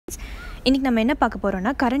இன்றைக்கி நம்ம என்ன பார்க்க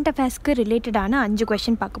போகிறோம்னா கரண்ட் அஃபேர்ஸ்க்கு ரிலேட்டடான 5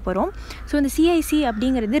 கொஷின் பார்க்க போகிறோம். ஸோ இந்த சிஐசி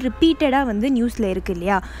அப்படிங்கிறது ரிப்பீட்டடாக வந்து நியூஸில் இருக்குது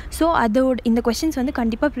இல்லையா? ஸோ அதோட இந்த கொஷின்ஸ் வந்து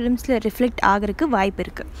கண்டிப்பாக ப்ரிலிம்ஸில் ரிஃப்ளெக்ட் ஆகிறதுக்கு வாய்ப்பு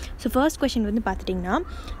இருக்குது. ஸோ ஃபர்ஸ்ட் கொஷின் வந்து பார்த்துட்டிங்கன்னா,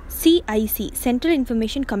 CIC Central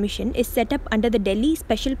Information Commission is set up under the Delhi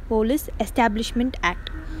Special Police Establishment Act.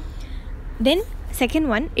 Then second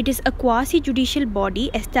one, it is a quasi-judicial body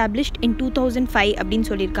established in 2005 அப்படின்னு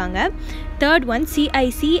சொல்லியிருக்காங்க. Third one,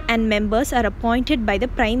 CIC and members are appointed by the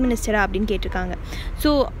Prime Minister அப்படின்னு கேட்டிருக்காங்க. So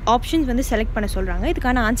options வந்து select பண்ண சொல்கிறாங்க.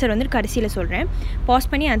 இதுக்கான answer வந்து கடைசியில் சொல்கிறேன். பாஸ்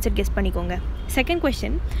பண்ணி ஆன்சர் கெஸ் பண்ணிக்கோங்க. Second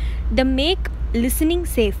question, the Make Listening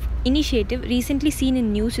Safe initiative recently seen in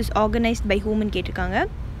news is organized by whom ன்னு கேட்டிருக்காங்க.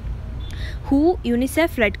 Who,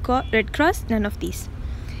 UNICEF, Red Cross, none of these.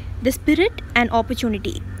 The Spirit and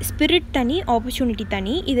Opportunity. Spirit தனி, Opportunity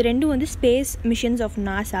தனி. இது ரெண்டும் வந்து space missions of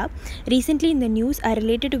NASA. Recently இந்த news R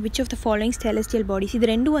related to which of the following celestial bodies. இது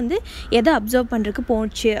ரெண்டும் வந்து எதை அப்சர்வ் பண்ணுறதுக்கு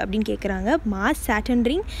போச்சு அப்படின்னு கேட்குறாங்க. Mass, Saturn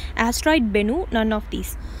ring, asteroid பெனு, none of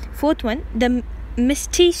these. Fourth one, the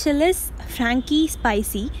Mysticelous Frankie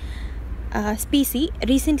species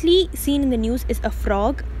recently seen in the news is a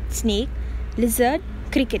frog, snake, lizard,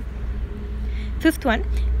 cricket. Fifth one,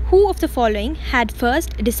 who of the following had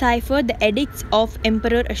first deciphered the edicts of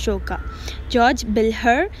Emperor Ashoka? George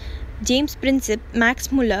Bilher, James Princip, Max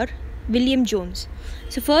Muller, William Jones.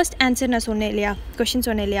 So first answer நான் சொன்னேன் இல்லையா, question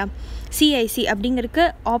சொன்னேன் இல்லையா, CIC அப்படிங்கிறதுக்கு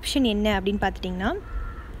option என்ன அப்படின்னு பார்த்துட்டிங்கன்னா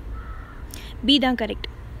B தான் கரெக்ட்.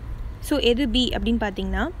 ஸோ எது பி அப்படின்னு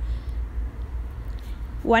பார்த்தீங்கன்னா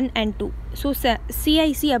 1 and 2. ஸோ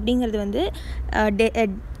சிஐசி அப்படிங்கிறது வந்து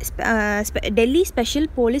Delhi special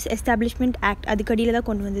police establishment act அதுக்கடியில் தான்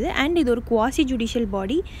கொண்டு வந்தது. அண்ட் இது ஒரு குவாசி ஜுடிஷியல்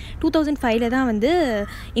பாடி 2005 தான் வந்து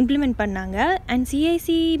இம்ப்ளிமெண்ட் பண்ணாங்க. அண்ட்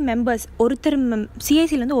சிஐசி மெம்பர்ஸ்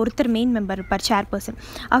சிஐசியில் வந்து ஒருத்தர் மெயின் மெம்பர் இருப்பார், சேர்பர்சன்.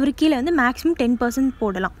 அவர் கீழே வந்து மேக்ஸிமம் 10%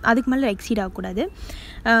 போடலாம், அதுக்கு மேலே எக்ஸீட் ஆகக்கூடாது.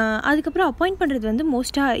 அதுக்கப்புறம் அப்பாயிண்ட் பண்ணுறது வந்து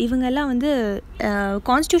மோஸ்ட்டாக இவங்கெல்லாம் வந்து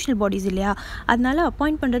கான்ஸ்டியூஷனல் பாடிஸ் இல்லையா, அதனால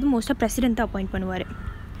அப்பாயிண்ட் பண்ணுறது மோஸ்ட்டாக பிரசிடென்ட் தான் அப்பாயிண்ட் பண்ணுவார்.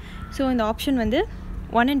 ஸோ இந்த ஆப்ஷன் வந்து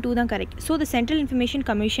 1 and 2 தான் correct. So the central information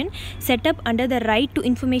commission set up under the right to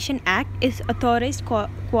information act is அத்தாரைஸ்ட்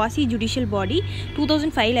quasi judicial body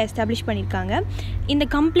 2005 establish பண்ணியிருக்காங்க. இந்த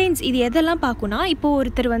கம்ப்ளைண்ட்ஸ் இது எதெல்லாம் பார்க்கணுன்னா, இப்போது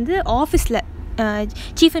ஒருத்தர் வந்து ஆஃபீஸில்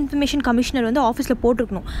சீஃப் இன்ஃபர்மேஷன் கமிஷனர் வந்து ஆஃபீஸில்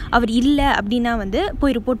போட்டிருக்கணும், அவர் இல்லை அப்படின்னா வந்து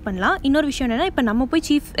போய் ரிப்போர்ட் பண்ணலாம். இன்னொரு விஷயம் என்னென்னா, இப்போ நம்ம போய்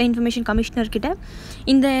சீஃப் இன்ஃபர்மேஷன் கமிஷனர்கிட்ட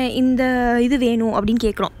இந்த இது வேணும் அப்படின்னு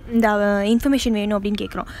கேட்குறோம், இந்த இன்ஃபர்மேஷன் வேணும் அப்படின்னு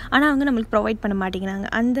கேட்குறோம். ஆனால் அவங்க நம்மளுக்கு ப்ரொவைட் பண்ண மாட்டேங்கிறாங்க.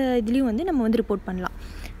 அந்த இதுலேயும் வந்து நம்ம வந்து ரிப்போர்ட் பண்ணலாம்.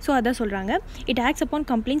 ஸோ அதான் சொல்கிறாங்க, it acts upon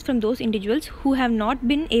complaints from those individuals who have not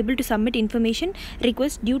been able to submit information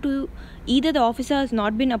request due to either the officer has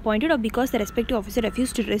not been appointed or because the respective officer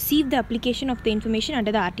refused to receive the application of the information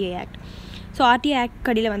under the RTI Act. So RTI act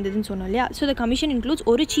கடையில் வந்ததுன்னு சொன்னோம் இல்லையா. So the commission includes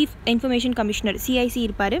ஒரு chief information commissioner CIC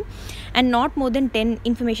இருப்பார், and not more then 10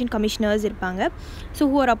 information commissioners இருப்பாங்க. So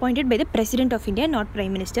who are appointed by the president of India, not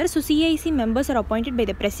prime minister. So CIC members are appointed by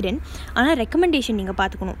the president. ஆனால் recommendation நீங்கள்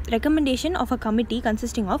பார்த்துக்கணும். Recommendation of a committee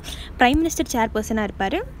consisting of prime minister சேர்பர்சனாக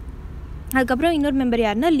இருப்பார். அதுக்கப்புறம் இன்னொரு member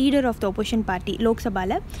யாருன்னா leader of the opposition party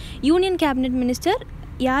லோக்சபாவில். Union cabinet minister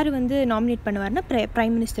யார் வந்து நாமினேட் பண்ணுவார்னா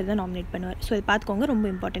பிரைம் மினிஸ்டர் தான் நாமினேட் பண்ணுவார். ஸோ இது பார்த்துக்கோங்க, ரொம்ப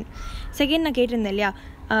இம்பார்ட்டன்ட். செகண்ட் நான் கேட்டிருந்தேன் இல்லையா,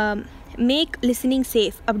 மேக் லிசனிங்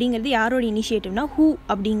சேஃப் அப்படிங்கிறது யாரோட இனிஷியேட்டிவ்னா ஹூ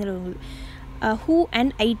அப்படிங்கிறவங்க, ஹூ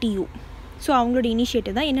அண்ட் ITU. ஸோ அவங்களோட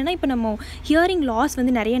இனிஷியேட்டிவ் தான். என்னென்னா, இப்போ நம்ம ஹியரிங் லாஸ்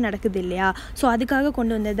வந்து நிறைய நடக்குது இல்லையா, ஸோ அதுக்காக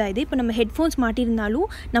கொண்டு வந்தது தான் இது. இப்போ நம்ம ஹெட்ஃபோன்ஸ் மாட்டியிருந்தாலும்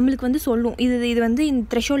நம்மளுக்கு வந்து சொல்லும், இது வந்து இந்த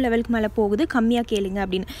த்ரெஷோல்ட் லெவலுக்கு மேலே போகுது, கம்மியாக கேளுங்க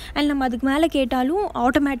அப்படின்னு. அண்ட் நம்ம அதுக்கு மேலே கேட்டாலும்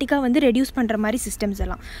ஆட்டோமேட்டிக்காக வந்து ரெடியூஸ் பண்ணுற மாதிரி சிஸ்டம்ஸ்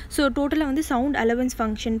எல்லாம். ஸோ டோட்டலாக வந்து sound allowance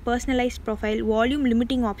function, personalised profile, volume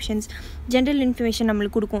limiting options, general information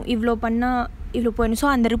நம்மளுக்கு கொடுக்கும், இவ்வளோ பண்ணால் இவ்வளோ போயிடும். ஸோ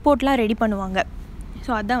அந்த ரிப்போர்ட்லாம் ரெடி பண்ணுவாங்க.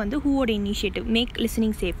 ஸோ அதுதான் வந்து ஹூவோட இனிஷியேட்டிவ், மேக்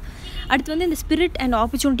லிசனிங் சேஃப். அடுத்து வந்து இந்த ஸ்பிரிட் அண்ட்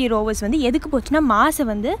ஆப்பர்ச்சுனிட்டி ரோவர்ஸ் வந்து எதுக்கு போச்சுன்னா, மாஸை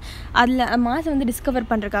வந்து டிஸ்கவர்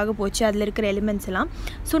பண்ணுறதுக்காக போச்சு, அதில் இருக்கிற எலிமெண்ட்ஸ் எல்லாம்.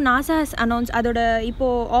 ஸோ நாசா ஹஸ் அனௌன்ஸ் அதோட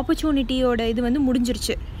இப்போது ஆப்பர்ச்சுனிட்டியோட இது வந்து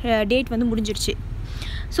முடிஞ்சிருச்சு, டேட் வந்து முடிஞ்சிருச்சு.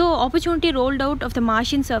 So opportunity rolled out of the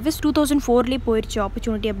Martian surface 2004 போயிடுச்சு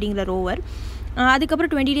ஆப்பர்ச்சுனிட்டி அப்படிங்கிற ரோவர்.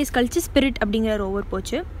 அதுக்கப்புறம் 20 days கழிச்சு ஸ்பிரிட் அப்படிங்கிற ரோவர்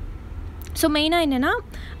போச்சு. ஸோ மெயினாக என்னென்னா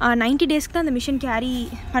 90 daysக்கு தான் அந்த மிஷன் கேரி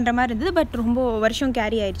பண்ணுற மாதிரி இருந்தது, பட் ரொம்ப வருஷம்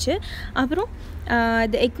கேரி ஆயிடுச்சு. அப்புறம்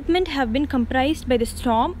த equipment have been comprised by the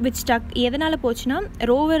storm which stuck. எதனால் போச்சுன்னா,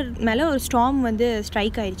 ரோவர் மேலே ஒரு ஸ்டார்ம் வந்து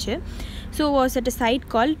ஸ்ட்ரைக் ஆயிடுச்சு. So was at a side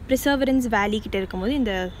call perseverance வேலி கிட்டே இருக்கும்போது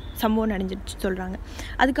இந்த சம்பவம் நடந்துச்சு சொல்கிறாங்க.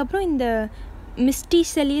 அதுக்கப்புறம் இந்த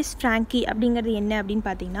மிஸ்டிசெலியஸ் ஃப்ராங்கி அப்படிங்கிறது என்ன அப்படின்னு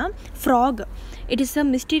பார்த்தீங்கன்னா frock. It is a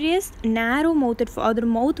mysterious நேரோ மவுத்தட், அதோட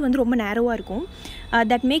மவுத் வந்து ரொம்ப நேரோவாக இருக்கும்.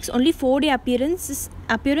 That makes only 4-day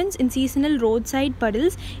appearance in seasonal roadside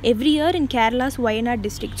puddles every year in Kerala's Wayanad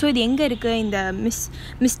district. So இது எங்கே இருக்குது இந்த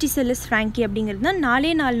மிஸ்டிசெலியஸ் ஃப்ராங்கி அப்படிங்கிறது தான்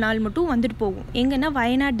 4 நாள் மட்டும் வந்துட்டு போகும். எங்கன்னா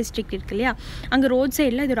வயநாட் டிஸ்ட்ரிக்ட் இருக்கு இல்லையா, அங்கே ரோட்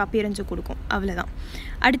சைடில் இது ஒரு அப்பியரன்ஸை கொடுக்கும், அவ்வளோதான்.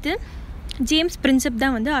 அடுத்து ஜேம்ஸ் பிரின்சப்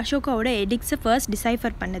தான் வந்து அசோகாவோட எடிக்ஸை ஃபர்ஸ்ட்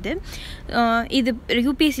டிசைஃபர் பண்ணது. இது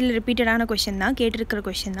யூபிஎஸ்சியில் ரிப்பீட்டடான கொஷின் தான், கேட்டிருக்கிற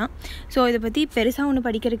கொஷின் தான். ஸோ இதை பற்றி பெருசாக ஒன்றும்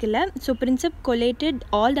படிக்கிறதுக்கு இல்லை. So Prinsep collated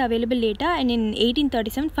all the available data and in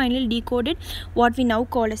 1837 finally decoded what we now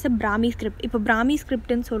call as a Brahmi script. இப்போ Brahmi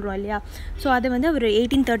scriptன்னு சொல்கிறோம் இல்லையா, ஸோ அதை வந்து அவர்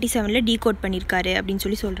 1837 டீகோட் பண்ணியிருக்காரு அப்படின்னு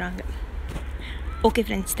சொல்லி சொல்கிறாங்க. Okay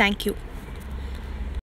friends, thank you.